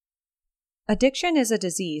Addiction is a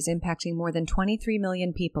disease impacting more than 23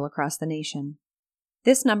 million people across the nation.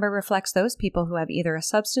 This number reflects those people who have either a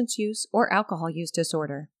substance use or alcohol use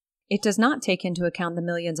disorder. It does not take into account the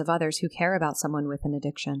millions of others who care about someone with an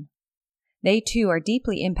addiction. They too are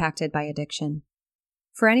deeply impacted by addiction.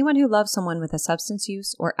 For anyone who loves someone with a substance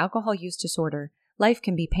use or alcohol use disorder, life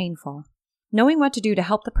can be painful. Knowing what to do to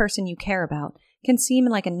help the person you care about can seem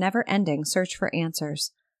like a never-ending search for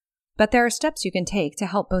answers. But there are steps you can take to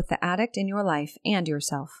help both the addict in your life and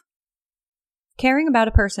yourself. Caring about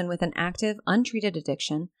a person with an active, untreated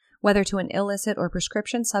addiction, whether to an illicit or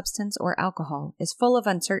prescription substance or alcohol, is full of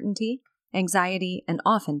uncertainty, anxiety, and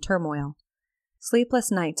often turmoil. Sleepless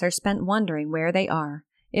nights are spent wondering where they are,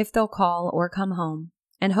 if they'll call or come home,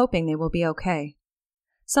 and hoping they will be okay.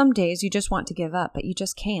 Some days you just want to give up, but you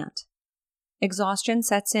just can't. Exhaustion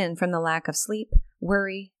sets in from the lack of sleep,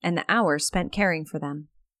 worry, and the hours spent caring for them.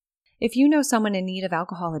 If you know someone in need of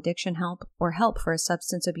alcohol addiction help or help for a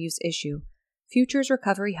substance abuse issue, Futures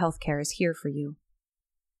Recovery Healthcare is here for you.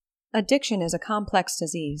 Addiction is a complex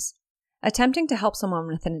disease. Attempting to help someone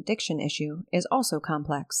with an addiction issue is also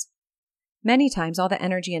complex. Many times all the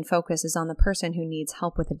energy and focus is on the person who needs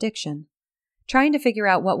help with addiction, trying to figure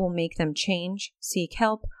out what will make them change, seek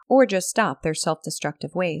help, or just stop their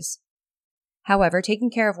self-destructive ways. However, taking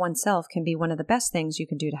care of oneself can be one of the best things you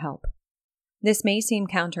can do to help. This may seem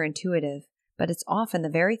counterintuitive, but it's often the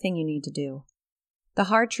very thing you need to do. The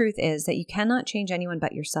hard truth is that you cannot change anyone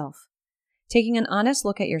but yourself. Taking an honest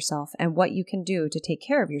look at yourself and what you can do to take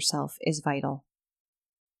care of yourself is vital.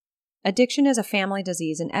 Addiction is a family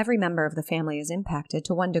disease and every member of the family is impacted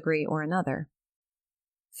to one degree or another.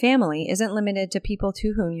 Family isn't limited to people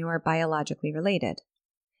to whom you are biologically related.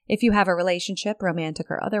 If you have a relationship, romantic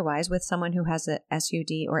or otherwise, with someone who has a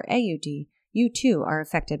SUD or AUD, you too are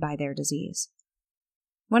affected by their disease.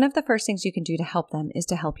 One of the first things you can do to help them is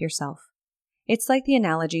to help yourself. It's like the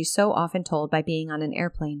analogy so often told by being on an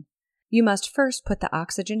airplane. You must first put the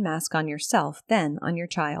oxygen mask on yourself, then on your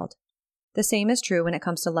child. The same is true when it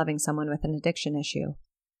comes to loving someone with an addiction issue.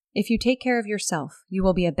 If you take care of yourself, you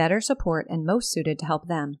will be a better support and most suited to help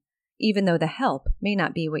them, even though the help may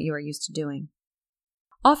not be what you are used to doing.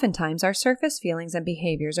 Oftentimes, our surface feelings and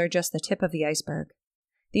behaviors are just the tip of the iceberg.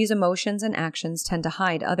 These emotions and actions tend to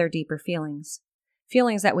hide other deeper feelings.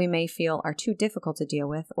 Feelings that we may feel are too difficult to deal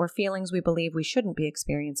with, or feelings we believe we shouldn't be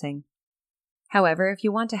experiencing. However, if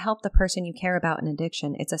you want to help the person you care about in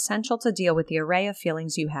addiction, it's essential to deal with the array of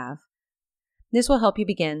feelings you have. This will help you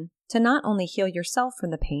begin to not only heal yourself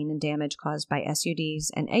from the pain and damage caused by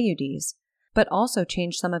SUDs and AUDs, but also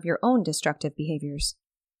change some of your own destructive behaviors.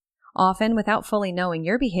 Often, without fully knowing,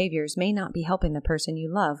 your behaviors may not be helping the person you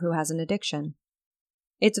love who has an addiction.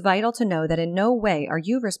 It's vital to know that in no way are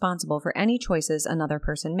you responsible for any choices another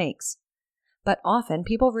person makes. But often,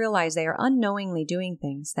 people realize they are unknowingly doing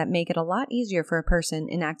things that make it a lot easier for a person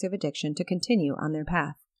in active addiction to continue on their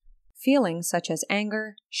path. Feelings such as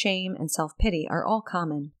anger, shame, and self-pity are all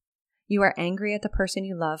common. You are angry at the person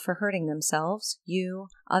you love for hurting themselves, you,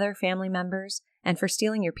 other family members, and for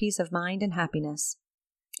stealing your peace of mind and happiness.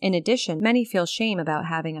 In addition, many feel shame about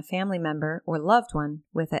having a family member or loved one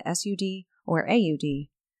with a SUD or AUD.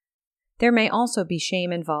 There may also be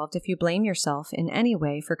shame involved if you blame yourself in any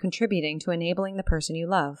way for contributing to enabling the person you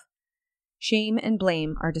love. Shame and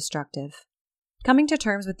blame are destructive. Coming to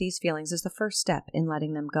terms with these feelings is the first step in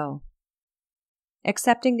letting them go.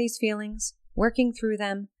 Accepting these feelings, working through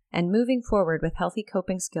them, and moving forward with healthy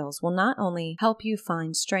coping skills will not only help you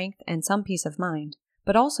find strength and some peace of mind,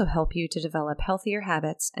 but also help you to develop healthier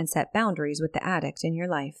habits and set boundaries with the addict in your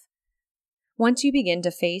life. Once you begin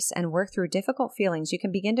to face and work through difficult feelings, you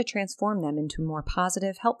can begin to transform them into more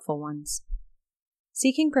positive, helpful ones.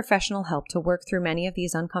 Seeking professional help to work through many of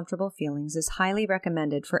these uncomfortable feelings is highly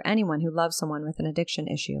recommended for anyone who loves someone with an addiction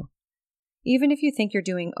issue. Even if you think you're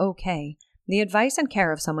doing okay, the advice and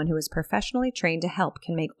care of someone who is professionally trained to help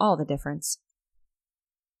can make all the difference.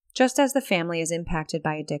 Just as the family is impacted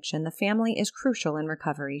by addiction, the family is crucial in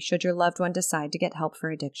recovery should your loved one decide to get help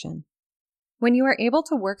for addiction. When you are able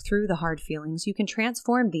to work through the hard feelings, you can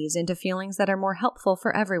transform these into feelings that are more helpful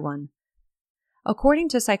for everyone. According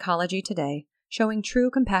to Psychology Today, showing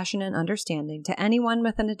true compassion and understanding to anyone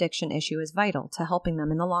with an addiction issue is vital to helping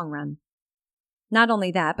them in the long run. Not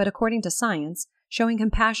only that, but according to science, showing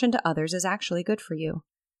compassion to others is actually good for you.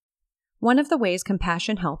 One of the ways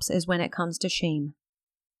compassion helps is when it comes to shame.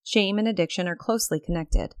 Shame and addiction are closely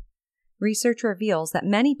connected. Research reveals that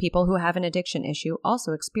many people who have an addiction issue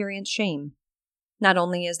also experience shame. Not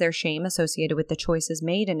only is there shame associated with the choices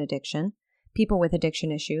made in addiction, people with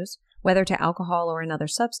addiction issues, whether to alcohol or another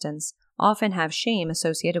substance, often have shame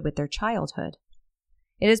associated with their childhood.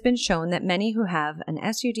 It has been shown that many who have an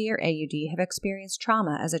SUD or AUD have experienced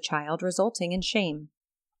trauma as a child, resulting in shame.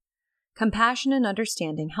 Compassion and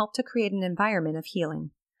understanding help to create an environment of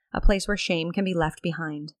healing, a place where shame can be left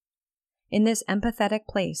behind. In this empathetic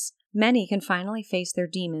place, many can finally face their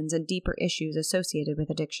demons and deeper issues associated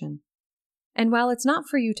with addiction. And while it's not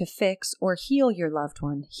for you to fix or heal your loved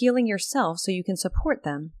one, healing yourself so you can support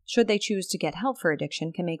them, should they choose to get help for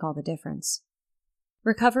addiction, can make all the difference.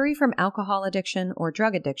 Recovery from alcohol addiction or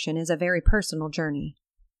drug addiction is a very personal journey.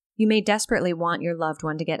 You may desperately want your loved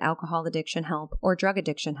one to get alcohol addiction help or drug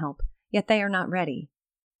addiction help, yet they are not ready.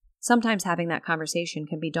 Sometimes having that conversation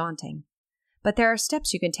can be daunting, but there are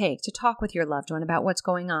steps you can take to talk with your loved one about what's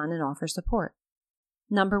going on and offer support.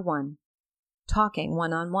 Number 1. Talking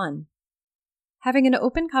one-on-one. Having an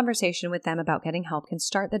open conversation with them about getting help can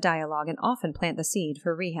start the dialogue and often plant the seed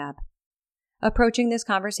for rehab. Approaching this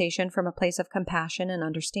conversation from a place of compassion and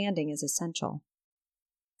understanding is essential.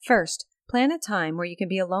 First, plan a time where you can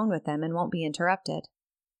be alone with them and won't be interrupted.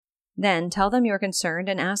 Then, tell them you're concerned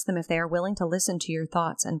and ask them if they are willing to listen to your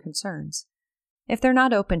thoughts and concerns. If they're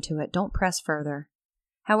not open to it, don't press further.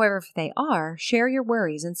 However, if they are, share your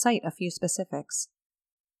worries and cite a few specifics.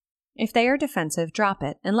 If they are defensive, drop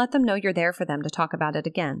it and let them know you're there for them to talk about it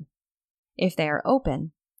again. If they are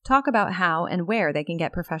open, talk about how and where they can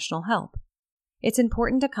get professional help. It's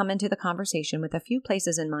important to come into the conversation with a few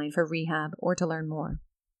places in mind for rehab or to learn more.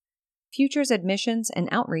 Future's admissions and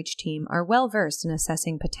outreach team are well versed in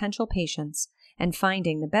assessing potential patients and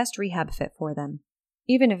finding the best rehab fit for them,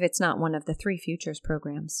 even if it's not one of the 3 Futures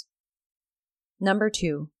programs. Number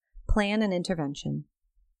 2, plan an intervention.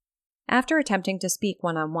 After attempting to speak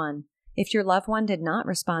one-on-one, if your loved one did not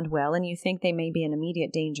respond well and you think they may be in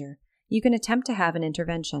immediate danger, you can attempt to have an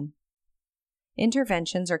intervention.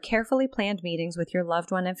 Interventions are carefully planned meetings with your loved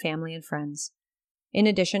one and family and friends. In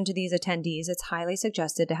addition to these attendees, it's highly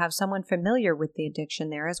suggested to have someone familiar with the addiction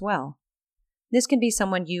there as well. This can be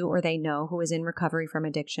someone you or they know who is in recovery from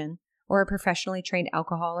addiction, or a professionally trained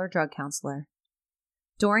alcohol or drug counselor.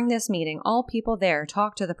 During this meeting, all people there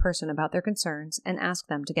talk to the person about their concerns and ask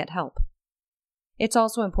them to get help. It's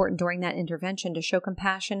also important during that intervention to show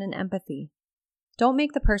compassion and empathy. Don't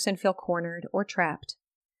make the person feel cornered or trapped.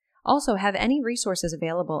 Also, have any resources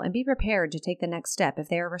available and be prepared to take the next step if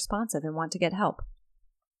they are responsive and want to get help.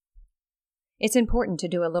 It's important to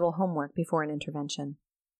do a little homework before an intervention.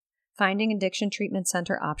 Finding addiction treatment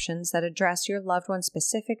center options that address your loved one's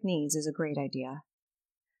specific needs is a great idea.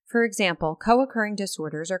 For example, co-occurring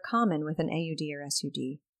disorders are common with an AUD or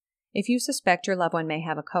SUD. If you suspect your loved one may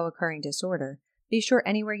have a co-occurring disorder, be sure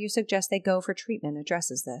anywhere you suggest they go for treatment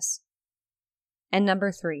addresses this. And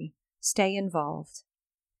number 3, stay involved.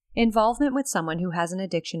 Involvement with someone who has an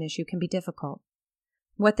addiction issue can be difficult.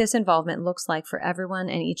 What this involvement looks like for everyone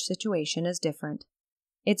and each situation is different.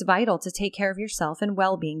 It's vital to take care of yourself and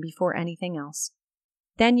well-being before anything else.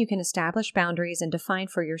 Then you can establish boundaries and define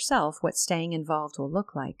for yourself what staying involved will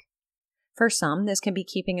look like. For some, this can be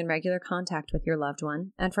keeping in regular contact with your loved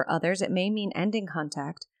one, and for others, it may mean ending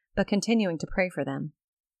contact, but continuing to pray for them.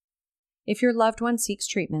 If your loved one seeks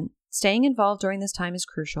treatment, staying involved during this time is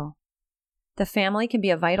crucial. The family can be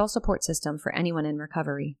a vital support system for anyone in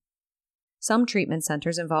recovery. Some treatment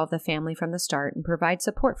centers involve the family from the start and provide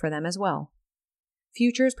support for them as well.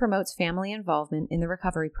 Futures promotes family involvement in the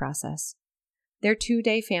recovery process. Their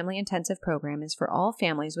 2-day family intensive program is for all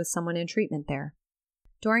families with someone in treatment there.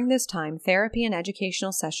 During this time, therapy and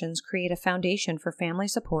educational sessions create a foundation for family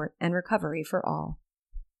support and recovery for all.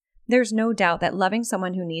 There's no doubt that loving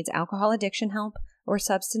someone who needs alcohol addiction help or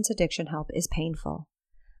substance addiction help is painful.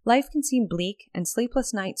 Life can seem bleak and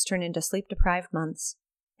sleepless nights turn into sleep-deprived months.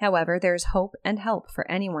 However, there is hope and help for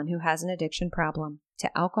anyone who has an addiction problem to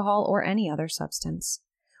alcohol or any other substance.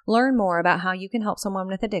 Learn more about how you can help someone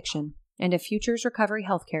with addiction and if Futures Recovery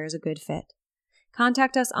Healthcare is a good fit.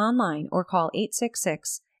 Contact us online or call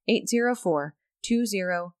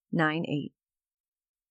 866-804-2098.